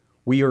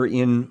We are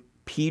in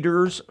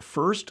Peter's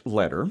first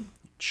letter,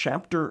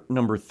 chapter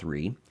number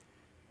 3,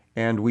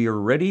 and we are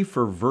ready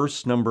for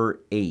verse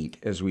number 8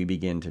 as we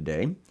begin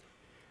today.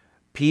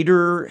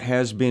 Peter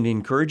has been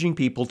encouraging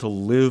people to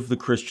live the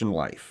Christian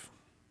life.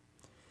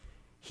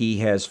 He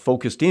has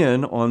focused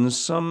in on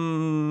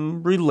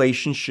some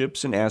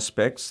relationships and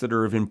aspects that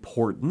are of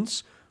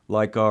importance,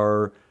 like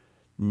our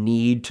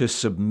need to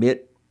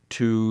submit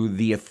to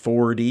the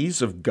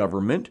authorities of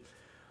government,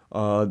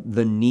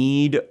 the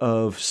need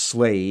of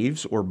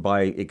slaves, or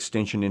by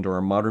extension into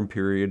our modern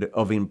period,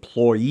 of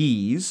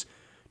employees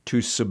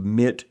to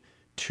submit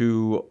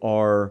to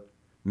our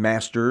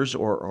masters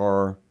or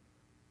our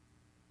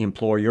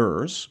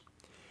employers,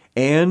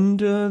 and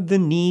the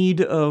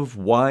need of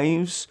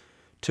wives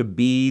to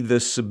be the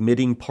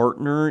submitting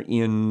partner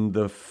in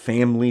the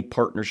family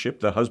partnership,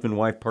 the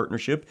husband-wife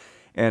partnership,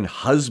 and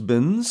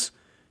husbands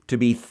to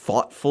be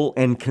thoughtful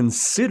and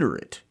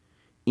considerate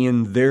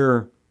in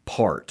their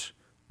part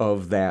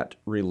of that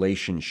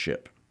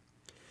relationship.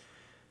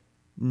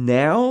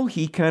 Now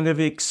he kind of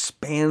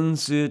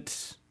expands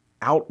it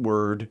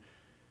outward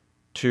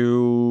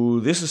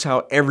to this is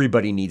how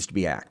everybody needs to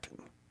be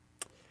acting.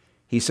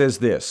 He says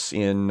this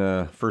in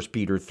 1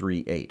 Peter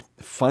 3:8.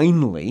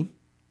 Finally,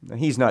 now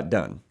he's not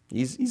done.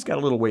 He's got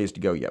a little ways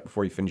to go yet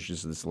before he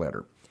finishes this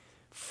letter.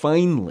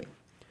 Finally,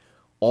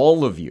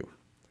 all of you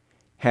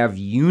have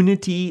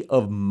unity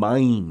of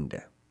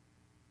mind.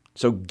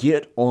 So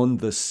get on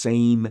the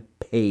same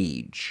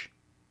page.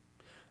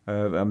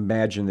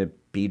 Imagine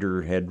that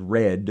Peter had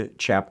read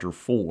chapter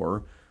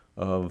 4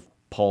 of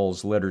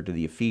Paul's letter to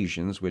the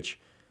Ephesians, which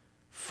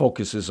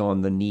focuses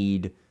on the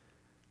need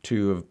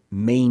to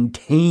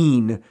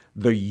maintain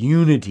the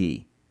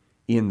unity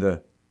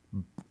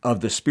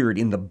of the Spirit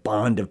in the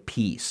bond of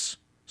peace.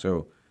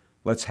 So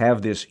let's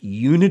have this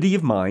unity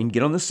of mind,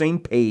 get on the same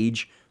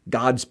page,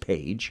 God's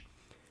page.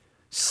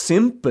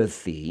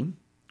 Sympathy,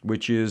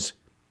 which is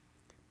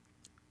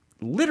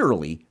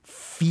literally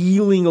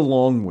feeling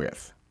along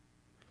with.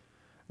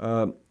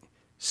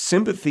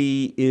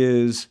 Sympathy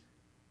is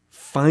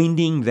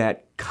finding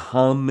that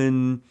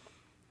common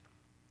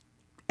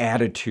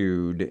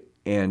attitude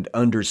and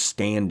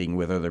understanding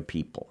with other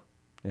people.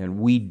 And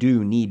we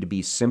do need to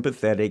be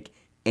sympathetic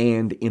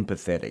and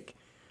empathetic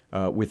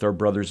with our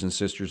brothers and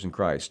sisters in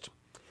Christ.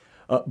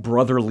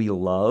 Brotherly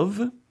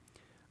love.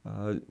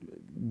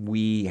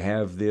 We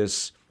have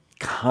this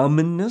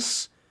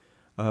commonness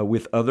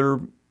with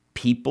other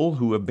people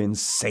who have been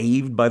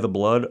saved by the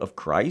blood of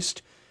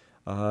Christ,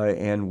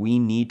 and we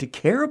need to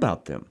care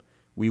about them.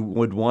 We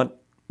would want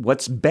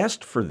what's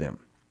best for them.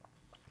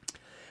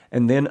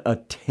 And then a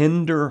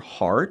tender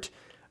heart.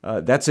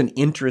 That's an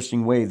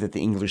interesting way that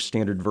the English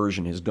Standard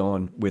Version has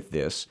gone with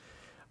this.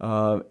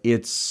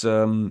 It's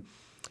a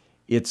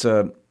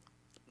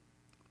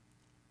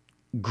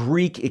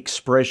Greek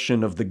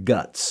expression of the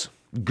guts,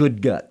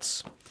 good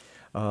guts,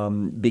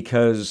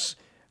 because,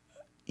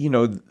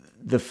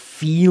 the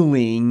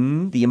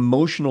feeling, the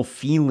emotional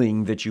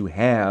feeling that you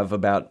have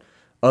about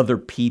other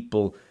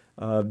people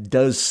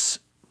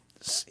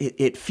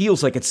it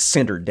feels like it's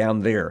centered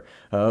down there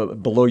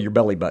below your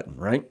belly button,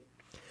 right?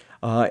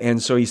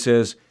 And so he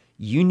says,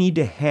 you need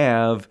to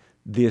have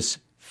this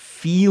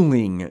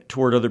feeling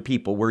toward other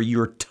people where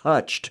you're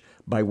touched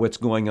by what's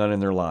going on in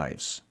their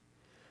lives.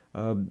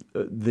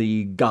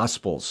 The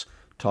Gospels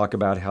talk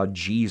about how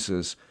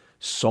Jesus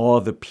saw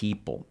the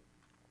people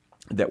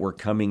that were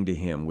coming to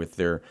him with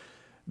their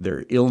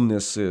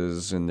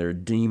illnesses and their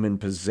demon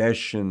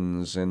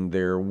possessions and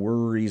their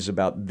worries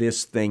about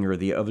this thing or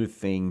the other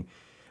thing.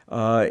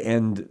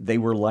 And they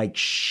were like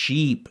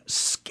sheep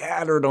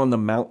scattered on the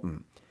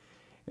mountain.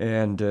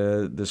 And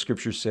the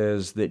scripture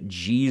says that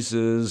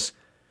Jesus,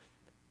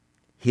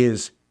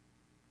 his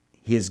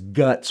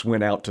guts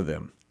went out to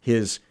them.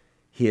 His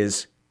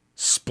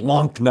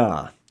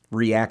splonkna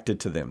reacted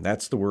to them.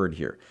 That's the word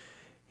here.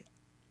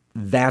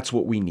 That's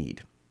what we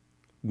need.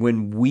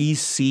 When we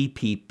see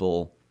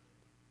people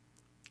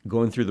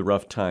going through the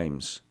rough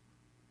times,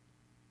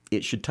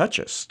 it should touch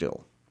us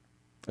still,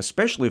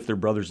 especially if they're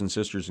brothers and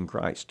sisters in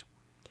Christ.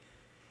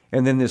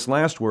 And then this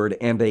last word,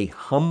 and a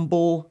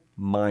humble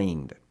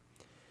mind.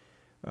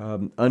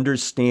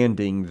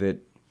 Understanding that,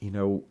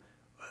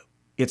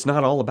 it's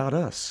not all about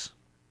us.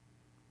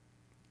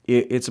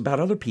 It's about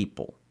other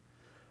people.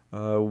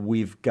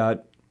 We've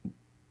got,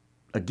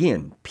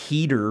 again,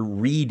 Peter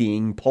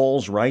reading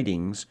Paul's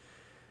writings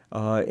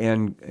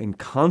and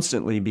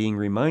constantly being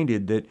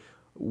reminded that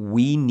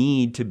we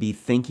need to be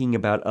thinking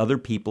about other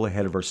people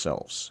ahead of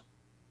ourselves.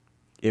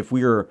 If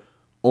we are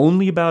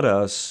only about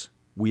us,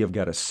 we have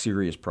got a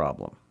serious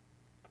problem.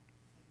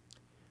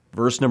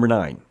 Verse number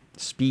 9,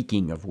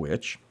 speaking of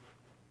which,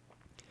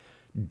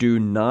 do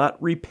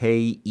not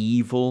repay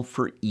evil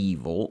for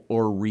evil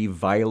or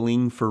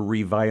reviling for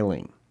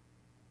reviling.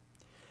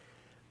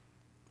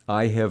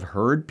 I have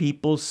heard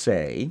people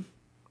say,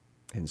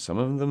 and some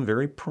of them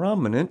very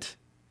prominent,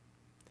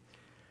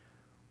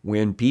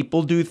 when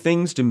people do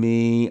things to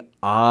me,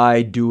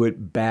 I do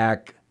it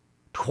back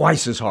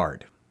twice as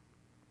hard.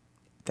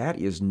 that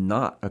is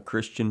not a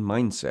Christian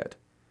mindset.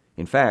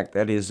 In fact,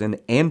 that is an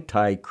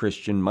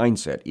anti-Christian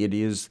mindset. It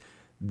is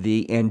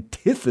the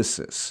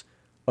antithesis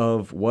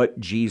of what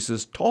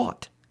Jesus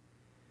taught.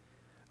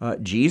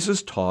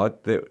 Jesus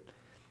taught that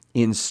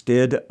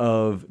instead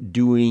of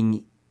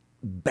doing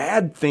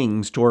bad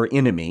things to our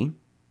enemy,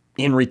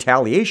 in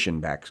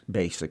retaliation,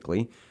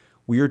 basically,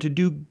 we are to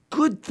do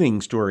good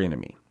things to our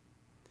enemy.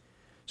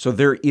 So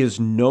there is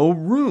no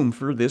room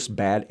for this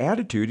bad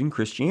attitude in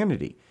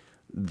Christianity.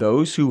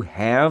 Those who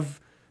have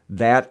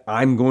that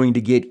I'm going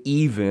to get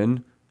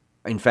even,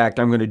 in fact,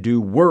 I'm going to do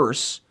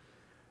worse,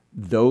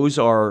 those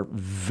are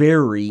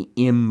very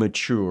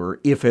immature,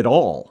 if at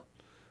all,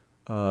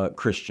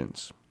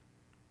 Christians.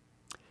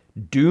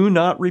 Do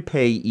not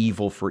repay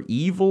evil for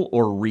evil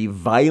or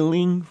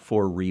reviling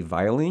for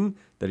reviling,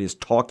 that is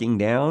talking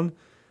down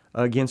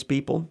against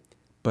people,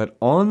 but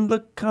on the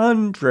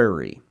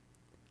contrary,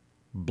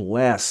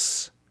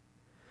 bless.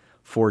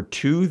 For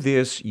to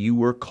this you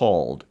were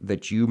called,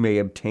 that you may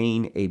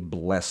obtain a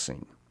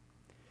blessing.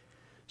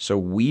 So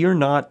we are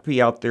not to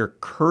be out there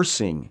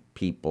cursing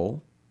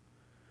people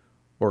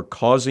or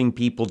causing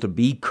people to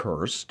be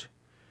cursed.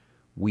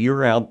 We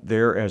are out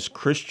there as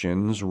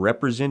Christians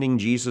representing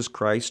Jesus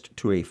Christ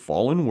to a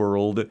fallen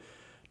world,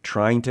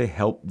 trying to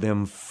help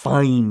them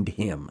find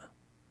Him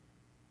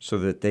so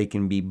that they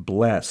can be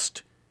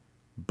blessed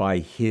by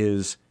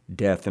His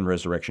death and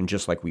resurrection,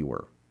 just like we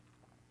were.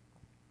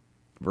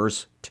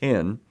 Verse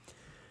 10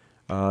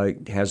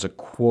 has a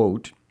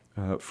quote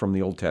from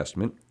the Old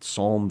Testament,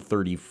 Psalm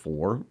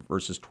 34,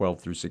 verses 12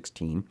 through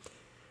 16,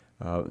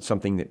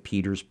 something that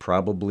Peter's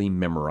probably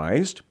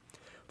memorized.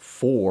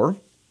 For,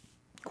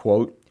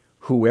 quote,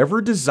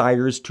 whoever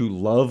desires to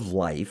love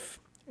life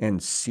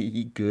and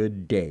see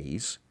good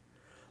days,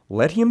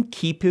 let him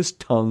keep his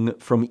tongue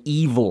from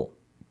evil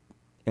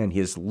and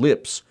his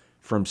lips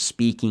from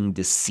speaking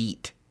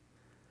deceit.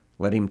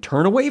 Let him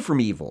turn away from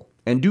evil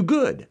and do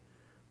good.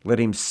 Let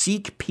him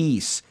seek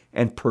peace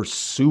and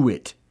pursue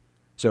it.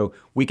 So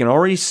we can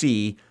already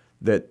see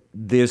that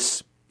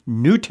this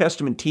New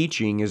Testament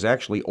teaching is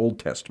actually Old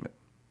Testament.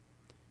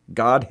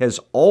 God has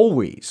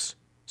always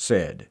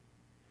said,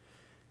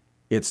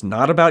 it's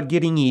not about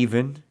getting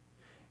even.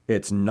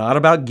 It's not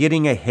about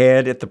getting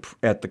ahead at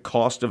the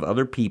cost of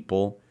other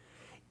people.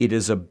 It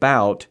is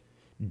about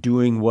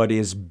doing what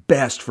is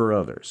best for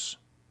others.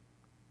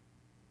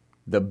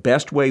 The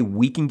best way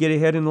we can get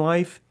ahead in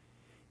life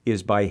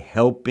is by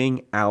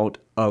helping out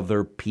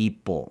other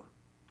people.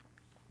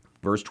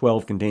 Verse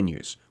 12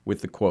 continues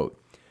with the quote,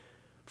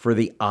 for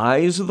the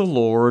eyes of the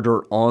Lord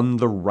are on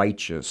the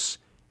righteous,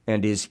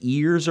 and His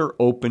ears are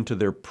open to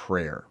their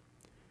prayer.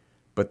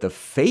 But the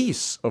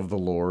face of the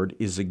Lord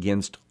is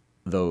against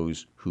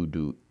those who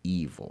do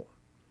evil.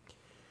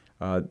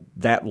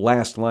 That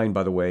last line,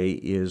 by the way,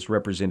 is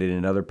represented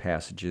in other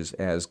passages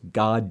as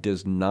God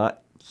does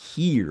not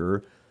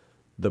hear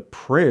the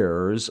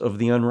prayers of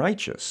the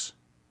unrighteous.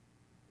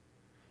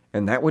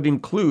 And that would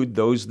include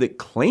those that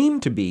claim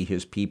to be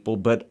His people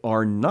but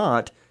are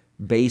not,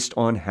 based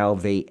on how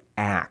they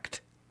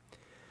act.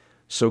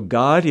 So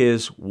God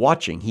is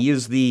watching. He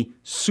is the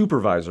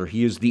supervisor.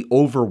 He is the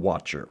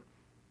overwatcher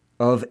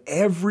of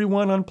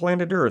everyone on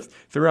planet Earth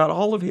throughout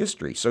all of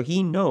history. So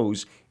He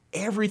knows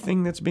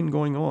everything that's been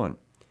going on.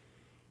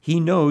 He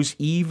knows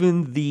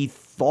even the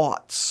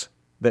thoughts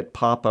that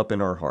pop up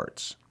in our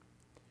hearts.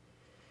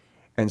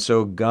 And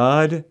so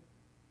God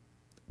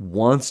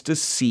wants to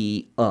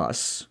see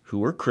us,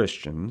 who are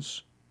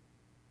Christians,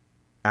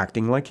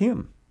 acting like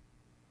Him.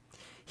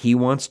 He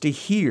wants to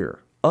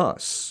hear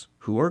us,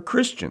 who are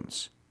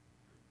Christians,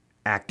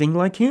 acting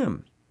like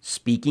Him,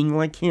 speaking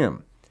like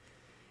Him.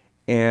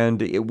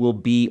 And it will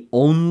be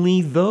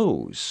only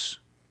those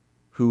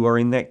who are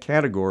in that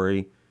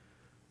category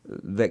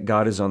that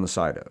God is on the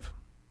side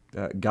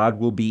of. God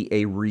will be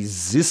a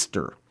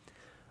resistor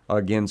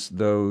against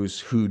those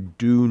who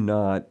do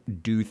not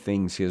do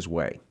things His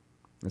way.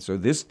 And so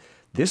this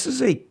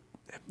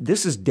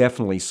is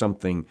definitely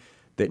something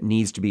that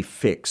needs to be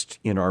fixed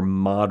in our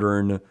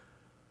modern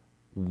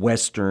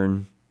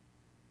Western,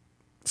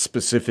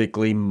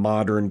 specifically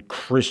modern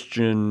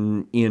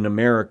Christian in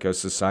America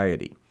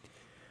society.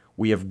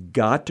 We have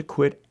got to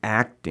quit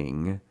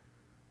acting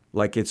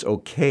like it's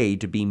okay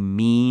to be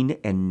mean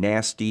and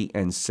nasty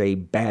and say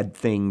bad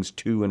things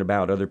to and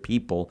about other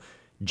people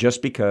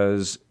just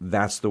because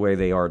that's the way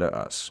they are to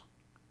us.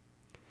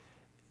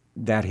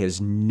 That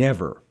has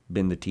never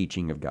been the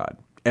teaching of God,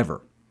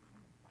 ever.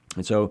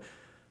 And so,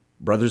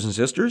 brothers and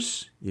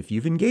sisters, if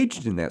you've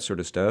engaged in that sort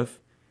of stuff,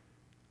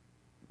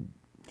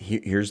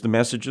 here's the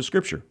message of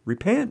Scripture.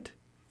 Repent.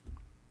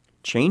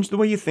 Change the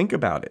way you think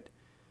about it.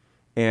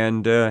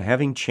 And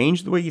having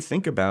changed the way you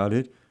think about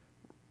it,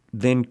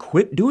 then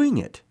quit doing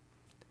it.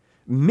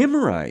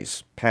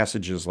 Memorize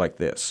passages like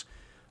this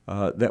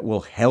that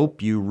will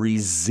help you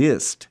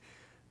resist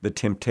the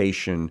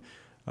temptation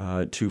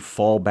to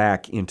fall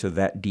back into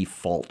that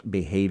default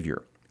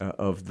behavior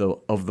of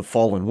the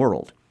fallen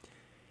world.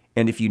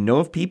 And if you know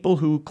of people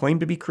who claim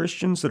to be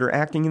Christians that are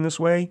acting in this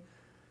way,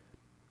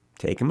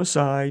 take them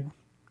aside,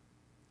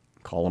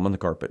 Call them on the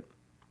carpet.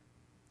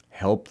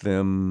 Help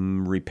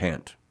them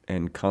repent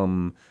and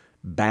come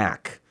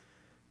back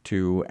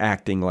to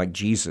acting like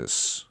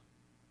Jesus.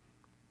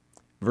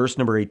 Verse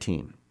number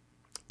 18.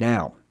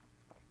 Now,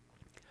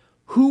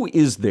 who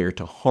is there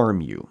to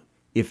harm you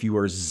if you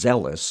are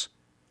zealous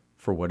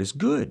for what is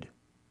good?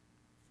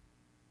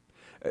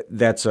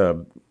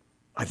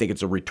 I think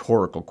it's a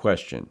rhetorical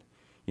question.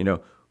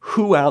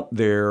 Who out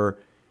there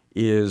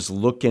is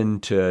looking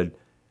to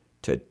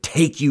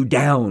take you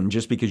down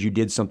just because you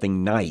did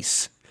something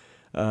nice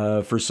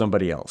for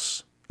somebody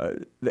else?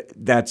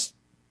 That's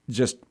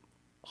just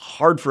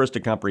hard for us to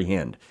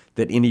comprehend,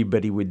 that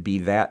anybody would be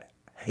that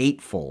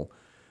hateful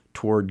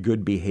toward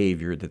good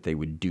behavior that they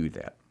would do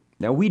that.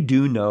 Now, we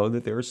do know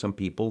that there are some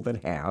people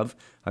that have.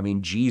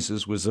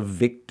 Jesus was a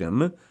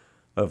victim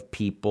of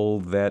people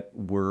that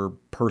were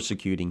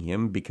persecuting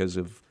him because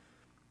of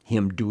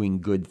him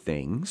doing good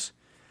things.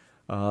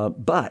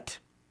 But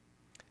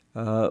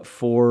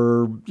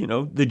for,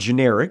 the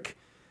generic,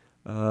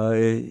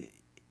 you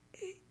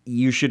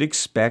should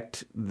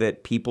expect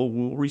that people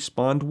will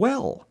respond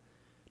well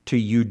to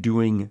you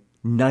doing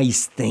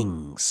nice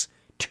things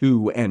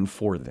to and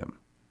for them.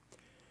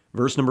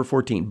 Verse number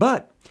 14,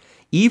 but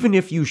even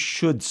if you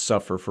should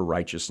suffer for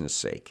righteousness'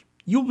 sake,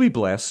 you'll be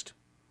blessed.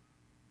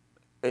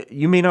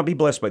 You may not be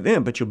blessed by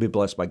them, but you'll be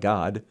blessed by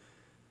God.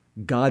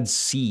 God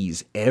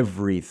sees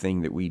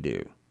everything that we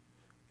do,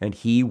 and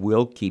he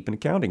will keep an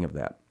accounting of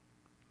that.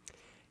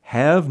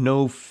 Have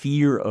no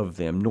fear of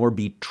them, nor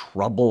be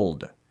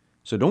troubled.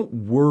 So don't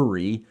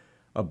worry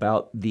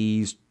about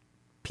these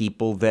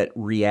people that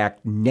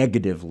react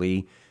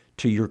negatively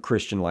to your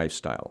Christian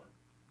lifestyle.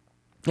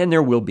 And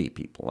there will be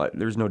people.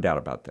 There's no doubt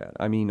about that.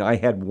 I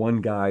had one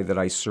guy that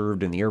I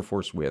served in the Air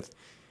Force with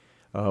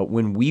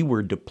when we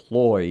were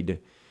deployed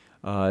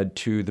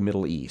to the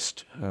Middle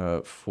East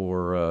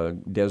for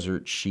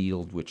Desert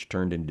Shield, which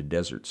turned into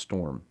Desert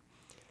Storm.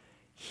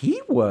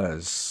 He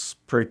was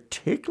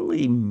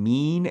particularly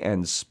mean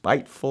and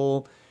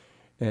spiteful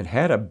and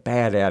had a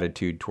bad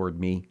attitude toward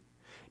me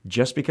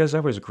just because I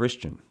was a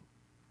Christian.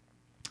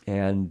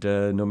 And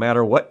no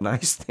matter what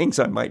nice things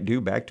I might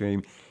do back to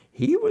him,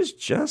 he was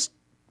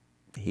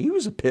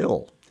a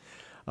pill.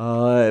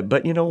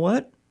 But you know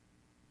what?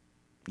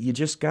 You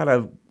just got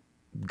to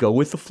go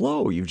with the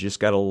flow. You've just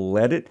got to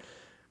let it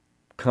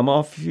come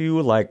off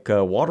you like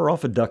water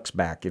off a duck's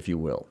back, if you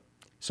will.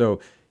 So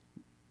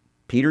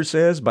Peter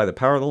says, by the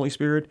power of the Holy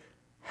Spirit,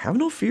 have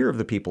no fear of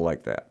the people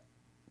like that.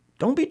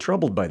 Don't be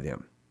troubled by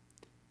them.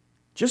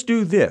 Just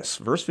do this,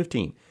 verse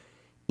 15.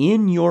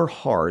 In your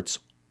hearts,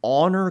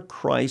 honor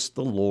Christ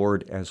the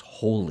Lord as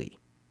holy.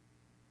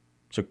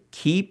 So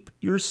keep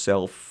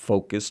yourself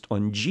focused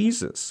on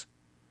Jesus.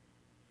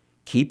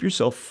 Keep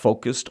yourself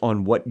focused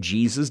on what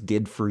Jesus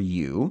did for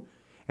you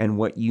and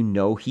what you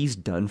know he's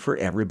done for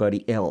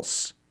everybody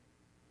else.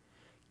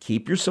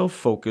 Keep yourself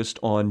focused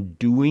on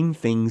doing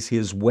things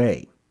his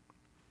way.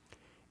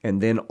 And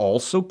then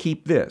also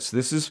keep this.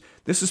 This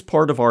is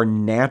part of our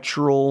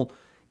natural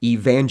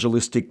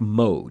evangelistic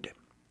mode.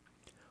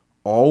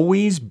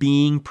 Always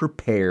being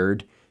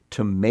prepared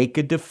to make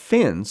a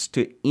defense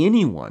to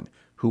anyone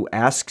who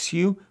asks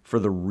you for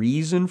the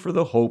reason for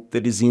the hope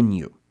that is in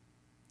you.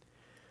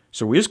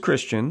 So as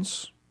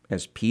Christians,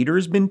 as Peter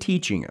has been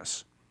teaching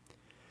us,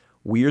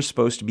 we are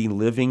supposed to be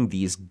living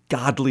these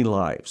godly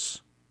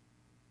lives.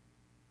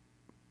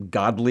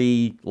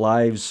 Godly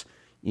lives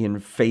in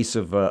face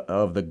of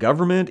the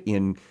government,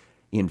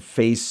 in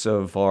face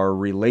of our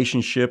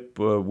relationship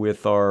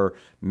with our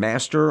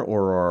master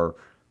or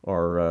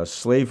our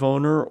slave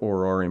owner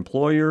or our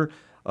employer,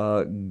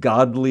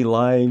 godly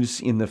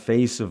lives in the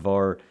face of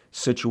our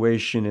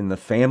situation in the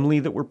family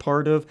that we're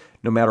part of.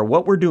 No matter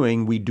what we're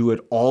doing, we do it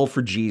all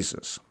for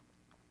Jesus.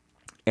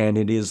 And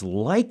it is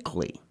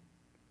likely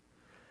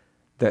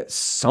that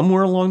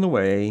somewhere along the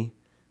way,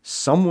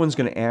 someone's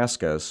going to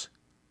ask us,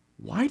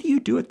 why do you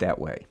do it that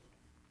way?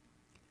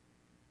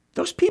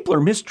 Those people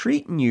are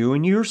mistreating you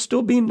and you're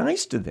still being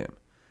nice to them.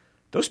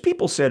 Those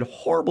people said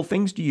horrible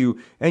things to you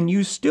and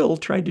you still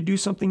tried to do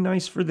something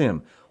nice for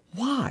them.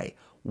 Why?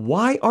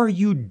 Why are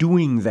you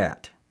doing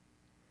that?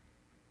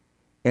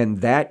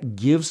 And that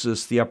gives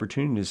us the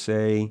opportunity to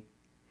say,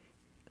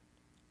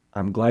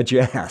 I'm glad you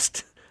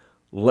asked.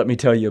 Let me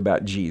tell you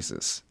about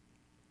Jesus.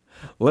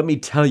 Let me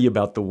tell you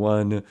about the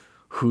one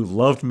who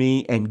loved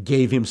me and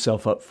gave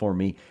himself up for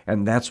me.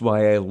 And that's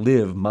why I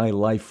live my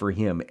life for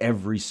him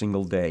every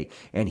single day.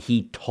 And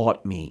he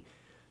taught me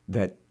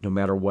that no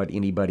matter what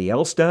anybody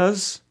else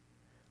does,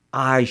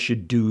 I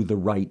should do the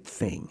right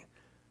thing.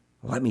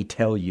 Let me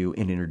tell you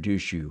and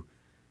introduce you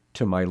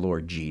to my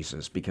Lord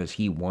Jesus because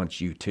he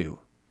wants you to.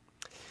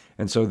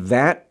 And so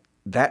that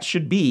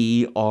should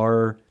be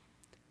our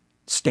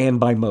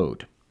standby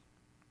mode,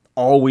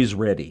 always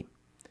ready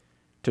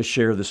to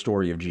share the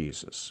story of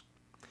Jesus.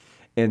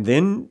 And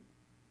then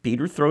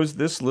Peter throws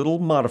this little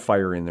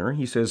modifier in there.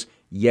 He says,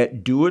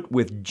 yet do it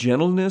with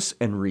gentleness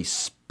and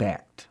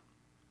respect.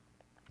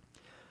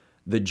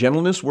 The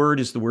gentleness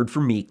word is the word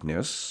for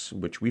meekness,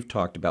 which we've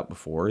talked about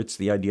before. It's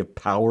the idea of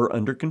power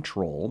under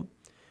control.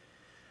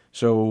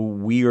 So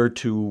we are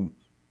to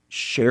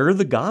share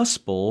the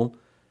gospel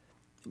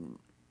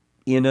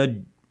in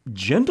a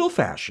gentle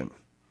fashion,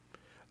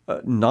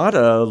 not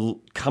a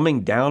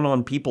coming down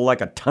on people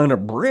like a ton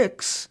of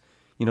bricks,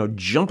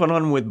 jumping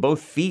on them with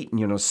both feet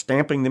and,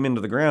 stamping them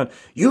into the ground.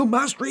 You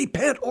must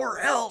repent or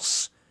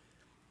else.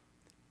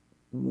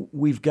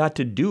 We've got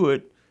to do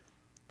it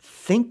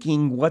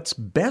thinking what's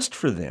best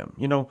for them.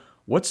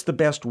 What's the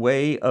best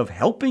way of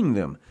helping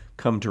them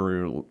come to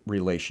a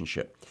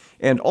relationship?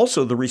 And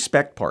also the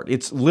respect part.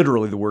 It's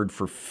literally the word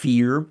for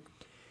fear.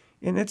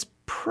 And it's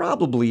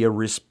probably a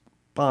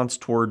response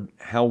toward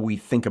how we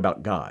think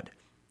about God.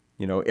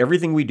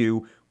 Everything we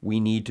do, we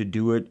need to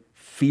do it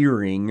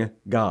fearing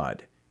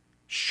God,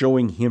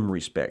 showing Him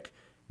respect,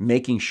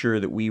 making sure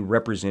that we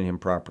represent Him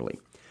properly.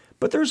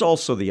 But there's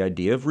also the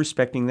idea of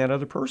respecting that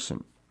other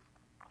person.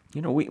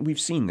 We've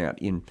seen that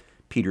in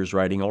Peter's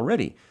writing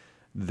already,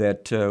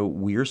 that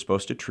we are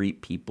supposed to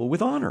treat people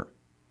with honor.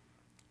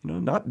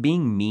 Not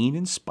being mean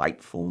and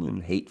spiteful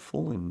and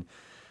hateful and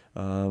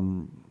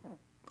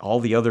all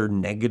the other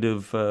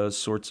negative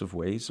sorts of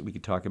ways that we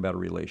could talk about a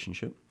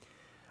relationship.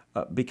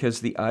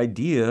 Because the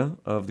idea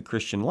of the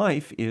Christian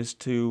life is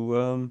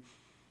to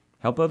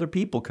help other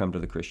people come to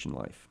the Christian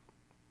life.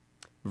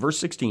 Verse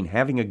 16,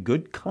 having a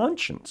good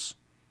conscience.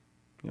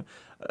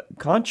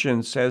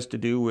 Conscience has to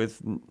do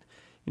with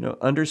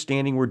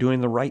understanding we're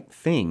doing the right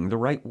thing, the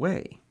right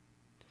way.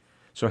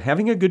 So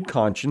having a good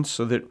conscience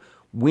so that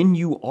when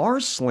you are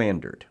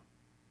slandered,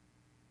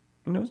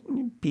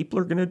 people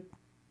are going to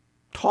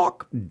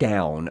talk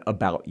down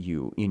about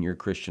you in your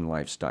Christian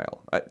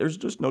lifestyle. There's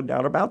just no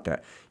doubt about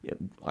that.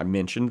 I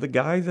mentioned the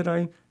guy that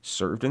I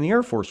served in the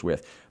Air Force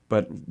with,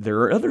 but there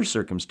are other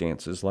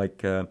circumstances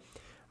like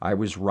I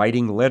was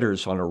writing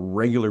letters on a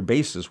regular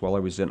basis while I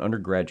was in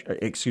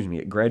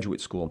at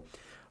graduate school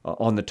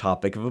on the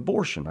topic of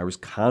abortion. I was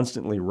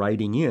constantly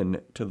writing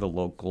in to the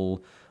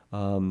local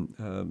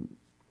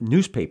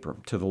newspaper,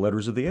 to the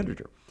letters of the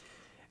editor.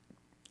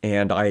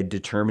 And I had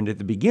determined at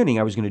the beginning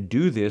I was going to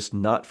do this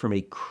not from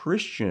a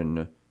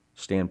Christian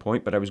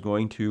standpoint, but I was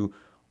going to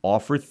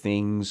offer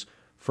things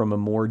from a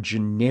more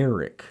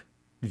generic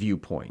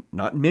viewpoint,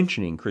 not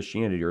mentioning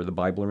Christianity or the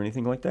Bible or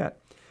anything like that.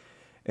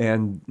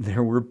 And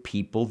there were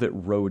people that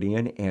wrote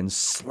in and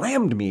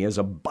slammed me as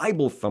a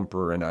Bible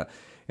thumper and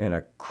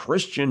a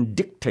Christian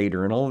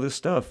dictator and all this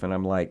stuff. And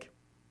I'm like,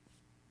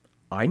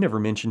 I never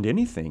mentioned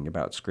anything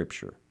about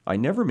Scripture. I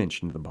never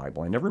mentioned the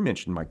Bible. I never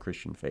mentioned my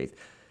Christian faith.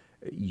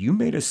 You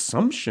made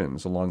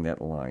assumptions along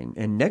that line,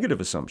 and negative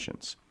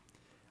assumptions.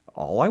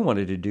 All I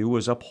wanted to do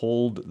was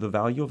uphold the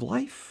value of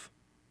life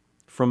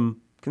from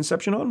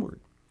conception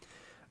onward.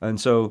 And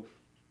so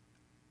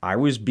I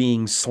was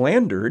being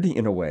slandered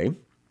in a way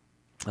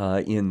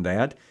in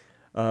that,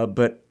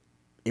 but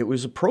it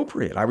was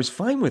appropriate. I was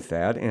fine with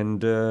that,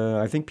 and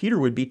I think Peter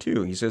would be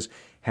too. He says,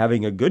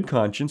 having a good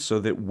conscience so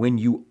that when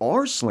you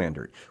are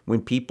slandered,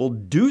 when people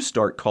do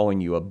start calling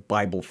you a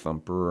Bible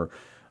thumper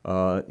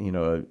or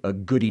a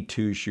goody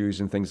two-shoes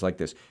and things like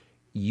this,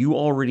 you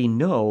already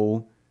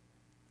know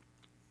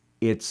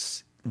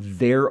it's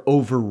their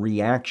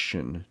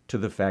overreaction to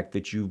the fact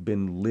that you've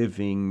been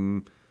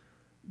living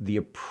the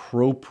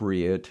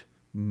appropriate,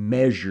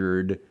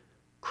 measured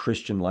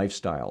Christian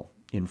lifestyle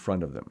in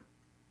front of them.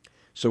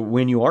 So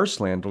when you are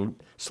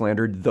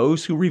slandered,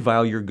 those who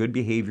revile your good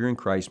behavior in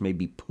Christ may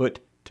be put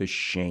to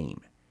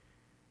shame.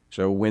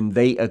 So when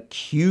they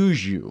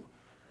accuse you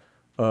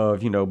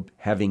of,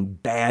 having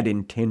bad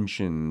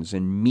intentions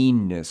and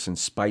meanness and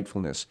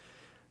spitefulness,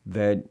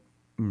 that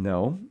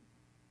no,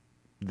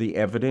 the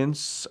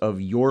evidence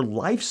of your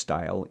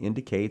lifestyle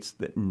indicates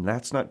that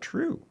that's not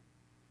true.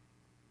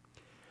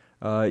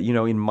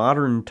 In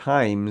modern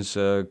times,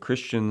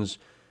 Christians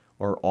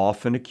are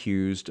often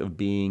accused of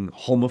being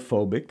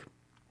homophobic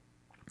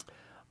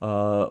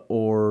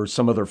or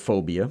some other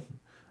phobia,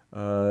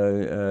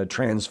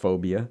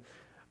 transphobia,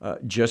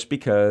 just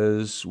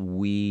because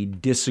we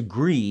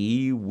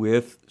disagree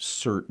with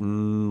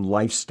certain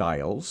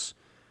lifestyles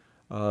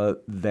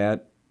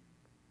that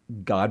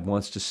God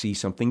wants to see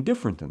something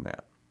different than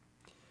that.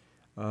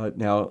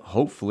 Now,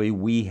 hopefully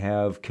we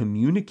have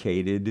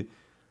communicated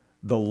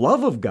the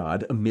love of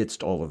God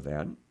amidst all of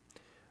that,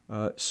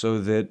 so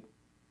that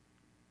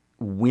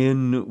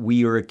when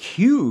we are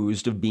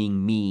accused of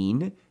being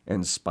mean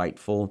and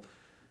spiteful,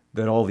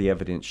 that all the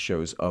evidence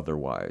shows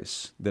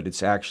otherwise, that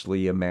it's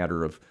actually a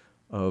matter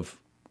of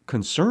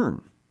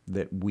concern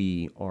that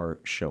we are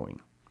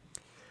showing.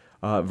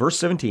 Verse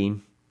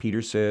 17,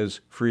 Peter says,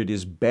 "For it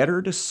is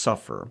better to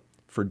suffer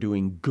for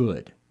doing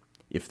good,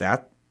 if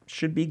that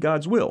should be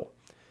God's will,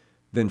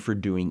 than for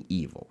doing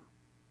evil."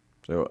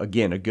 So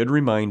again, a good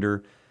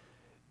reminder,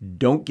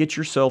 don't get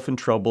yourself in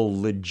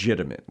trouble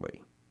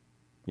legitimately,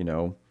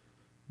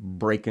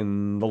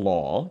 breaking the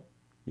law.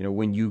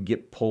 When you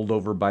get pulled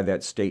over by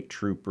that state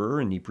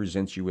trooper and he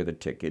presents you with a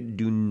ticket,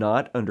 do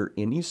not under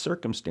any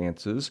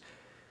circumstances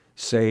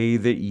say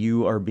that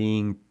you are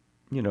being,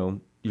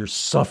 you're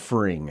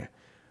suffering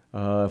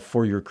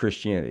for your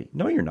Christianity.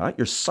 No, you're not.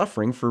 You're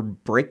suffering for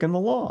breaking the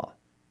law,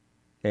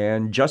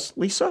 and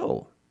justly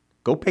so.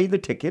 Go pay the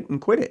ticket and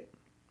quit it.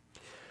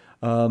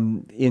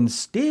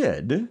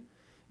 Instead,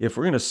 if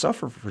we're going to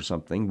suffer for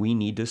something, we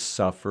need to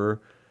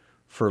suffer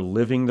for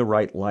living the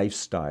right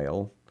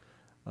lifestyle,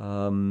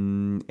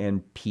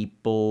 and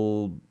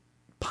people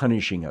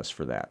punishing us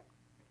for that.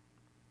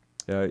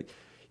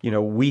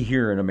 We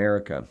here in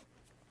America,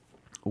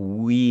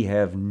 we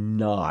have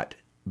not,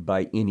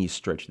 by any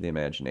stretch of the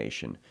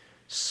imagination,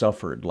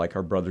 suffered like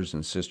our brothers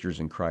and sisters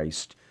in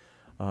Christ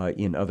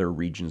in other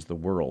regions of the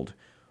world,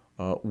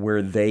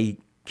 where they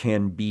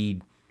can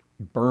be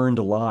burned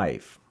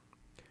alive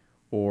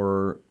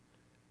or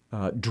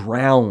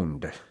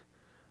drowned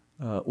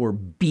or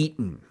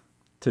beaten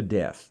to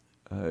death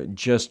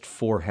just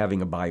for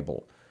having a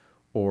Bible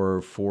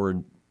or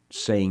for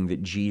saying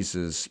that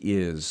Jesus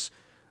is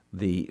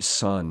the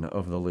Son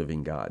of the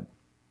living God.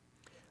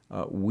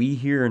 We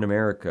here in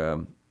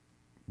America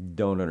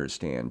don't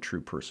understand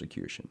true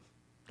persecution.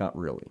 Not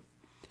really.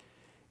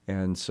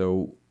 And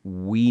so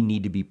we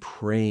need to be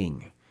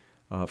praying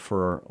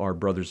for our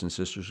brothers and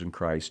sisters in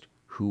Christ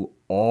who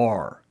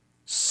are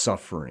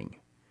suffering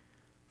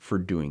for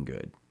doing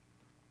good.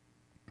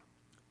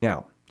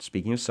 Now,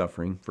 speaking of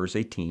suffering, verse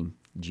 18,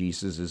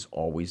 Jesus is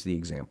always the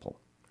example.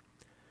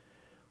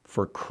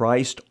 For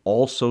Christ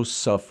also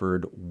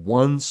suffered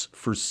once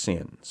for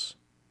sins.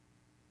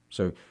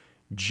 So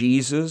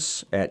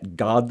Jesus, at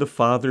God the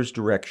Father's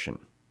direction,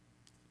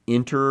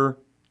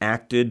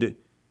 interacted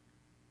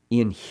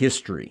in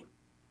history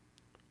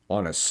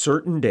on a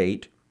certain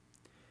date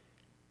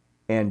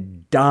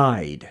and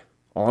died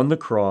on the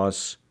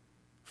cross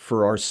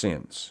for our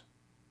sins.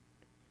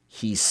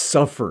 He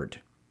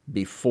suffered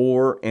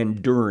before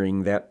and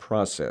during that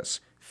process,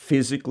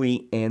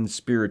 physically and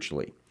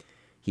spiritually.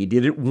 He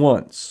did it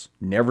once,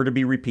 never to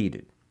be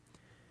repeated.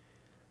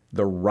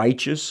 The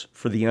righteous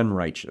for the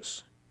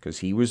unrighteous, because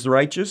he was the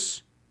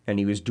righteous and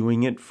he was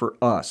doing it for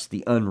us,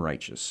 the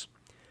unrighteous,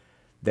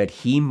 that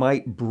he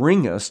might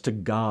bring us to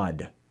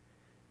God,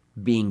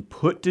 being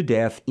put to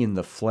death in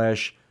the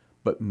flesh,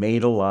 but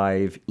made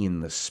alive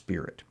in the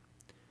spirit.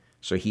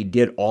 So he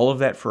did all of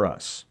that for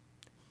us.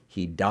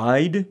 He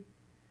died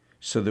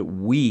so that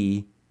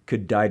we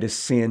could die to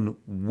sin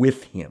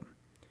with him.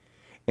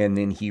 And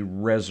then he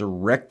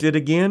resurrected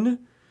again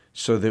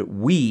so that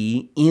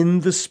we,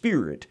 in the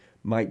Spirit,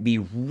 might be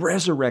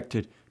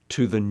resurrected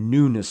to the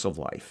newness of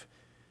life,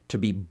 to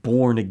be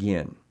born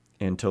again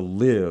and to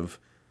live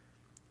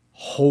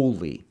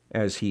holy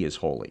as he is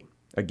holy.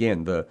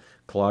 Again, the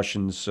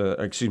Galatians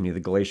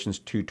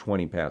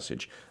 2:20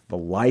 passage. The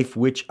life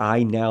which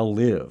I now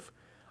live,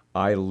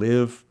 I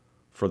live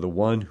for the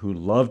one who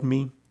loved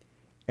me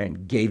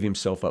and gave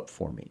himself up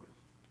for me.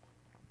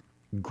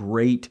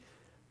 Great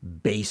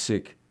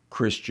basic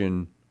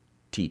Christian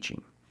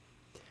teaching.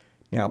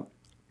 Now,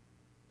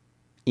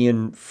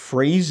 in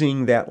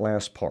phrasing that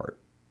last part,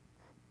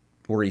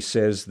 where he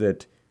says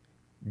that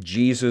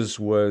Jesus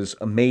was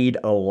made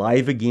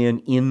alive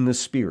again in the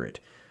Spirit,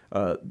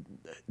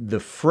 the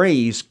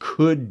phrase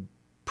could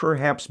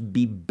perhaps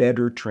be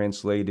better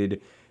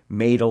translated,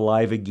 made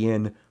alive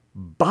again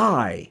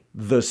by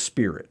the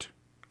Spirit,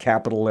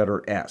 capital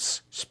letter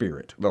S,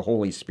 Spirit, the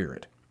Holy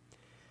Spirit.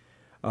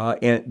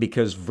 And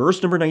because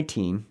verse number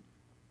 19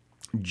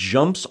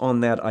 jumps on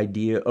that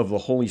idea of the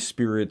Holy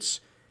Spirit's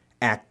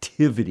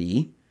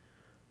activity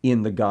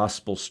in the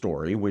gospel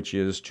story, which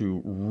is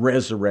to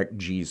resurrect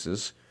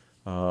Jesus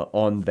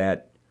on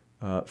that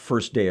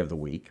first day of the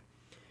week,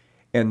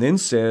 and then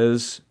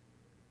says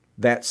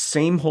that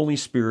same Holy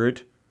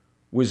Spirit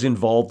was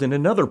involved in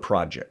another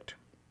project.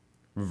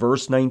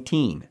 Verse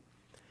 19,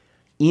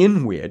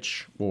 in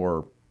which,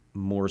 or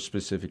more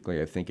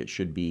specifically, I think it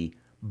should be,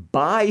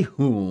 by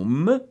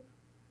whom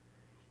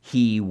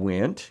he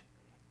went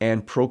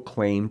and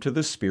proclaimed to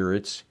the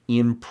spirits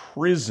in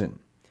prison.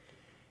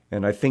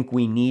 And I think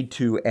we need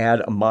to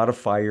add a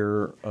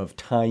modifier of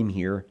time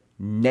here,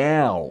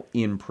 now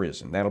in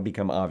prison. That'll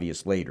become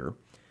obvious later.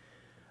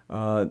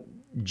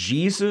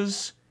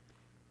 Jesus,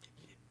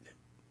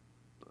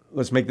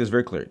 let's make this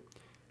very clear.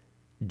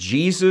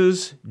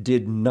 Jesus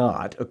did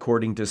not,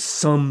 according to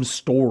some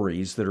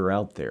stories that are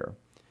out there,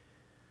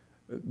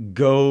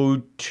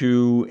 go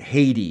to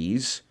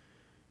Hades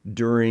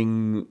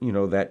during,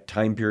 that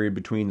time period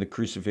between the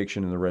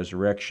crucifixion and the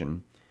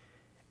resurrection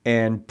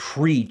and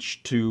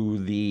preach to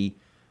the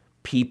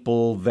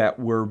people that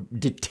were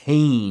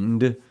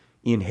detained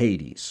in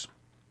Hades.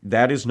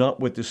 That is not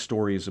what this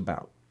story is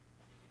about.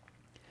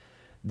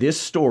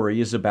 This story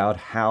is about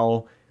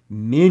how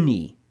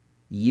many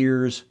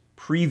years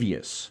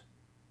previous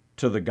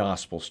to the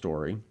gospel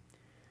story,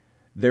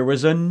 there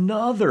was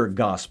another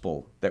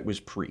gospel that was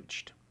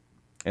preached.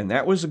 And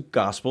that was a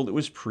gospel that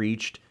was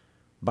preached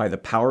by the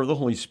power of the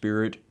Holy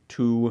Spirit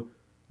to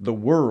the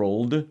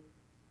world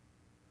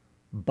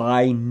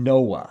by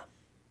Noah.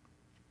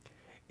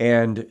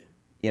 And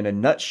in a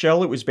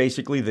nutshell, it was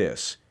basically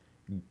this: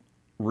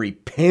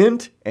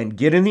 repent and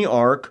get in the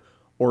ark,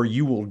 or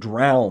you will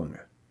drown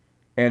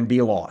and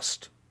be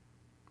lost.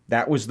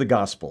 That was the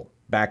gospel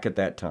back at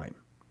that time.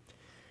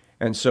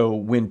 And so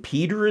when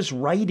Peter is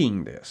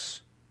writing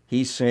this,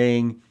 he's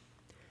saying,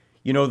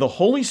 You know, the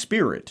Holy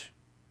Spirit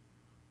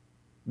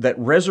that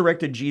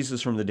resurrected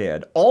Jesus from the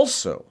dead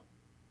also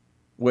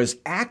was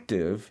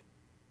active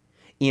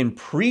in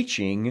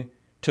preaching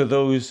to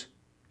those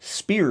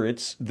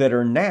spirits that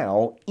are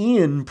now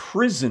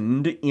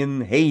imprisoned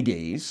in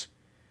Hades.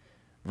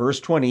 Verse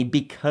 20,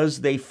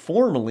 because they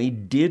formerly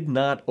did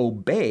not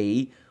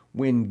obey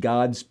when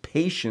God's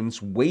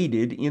patience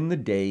waited in the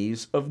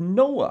days of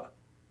Noah.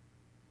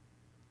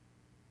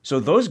 So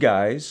those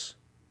guys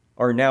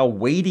are now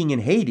waiting in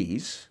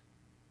Hades,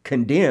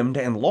 condemned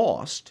and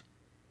lost,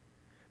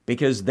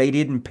 because they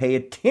didn't pay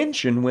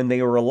attention when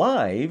they were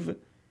alive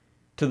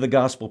to the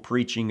gospel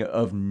preaching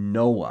of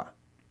Noah.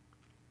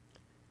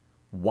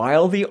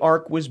 While the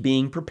ark was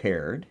being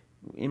prepared,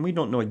 and we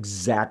don't know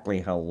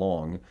exactly how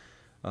long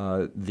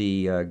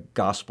the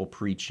gospel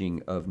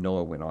preaching of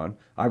Noah went on.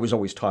 I was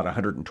always taught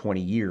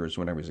 120 years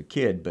when I was a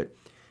kid, but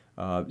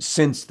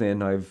since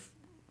then I've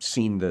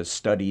seen the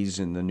studies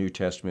in the New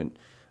Testament,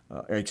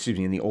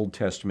 in the Old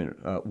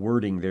Testament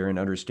wording there, and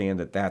understand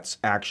that that's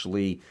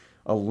actually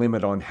a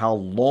limit on how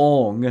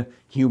long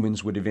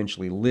humans would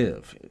eventually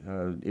live.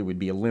 It would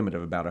be a limit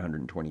of about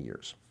 120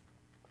 years.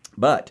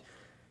 But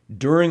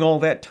during all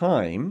that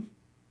time,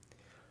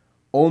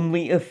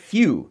 only a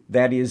few,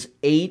 that is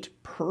 8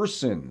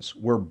 persons,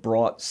 were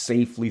brought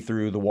safely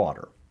through the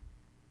water.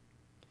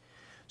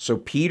 So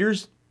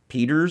Peter's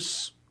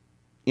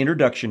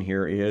introduction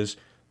here is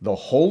the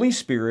Holy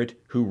Spirit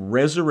who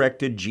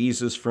resurrected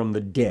Jesus from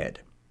the dead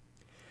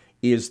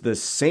is the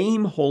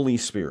same Holy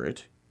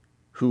Spirit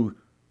who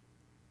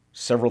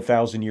several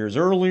thousand years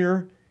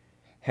earlier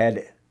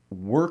had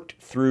worked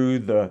through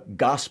the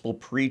gospel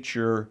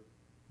preacher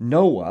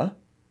Noah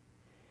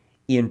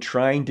in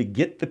trying to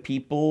get the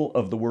people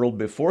of the world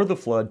before the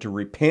flood to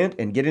repent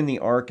and get in the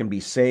ark and be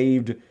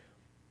saved,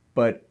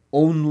 but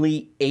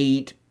only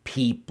 8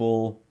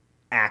 people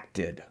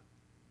acted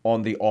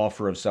on the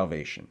offer of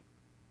salvation.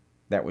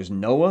 That was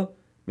Noah,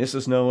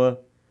 Mrs. Noah,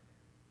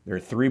 their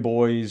 3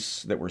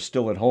 boys that were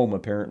still at home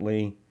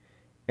apparently,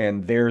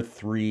 and their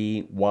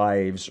 3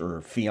 wives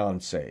or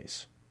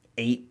fiancés.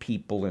 8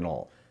 people in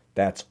all.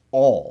 That's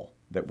all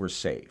that were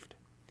saved.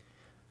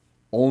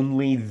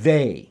 Only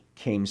they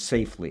came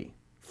safely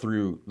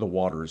through the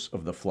waters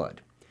of the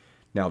flood.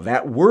 Now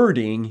that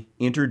wording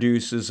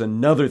introduces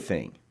another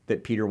thing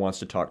that Peter wants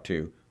to talk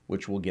to,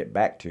 which we'll get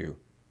back to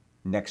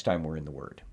next time we're in the Word.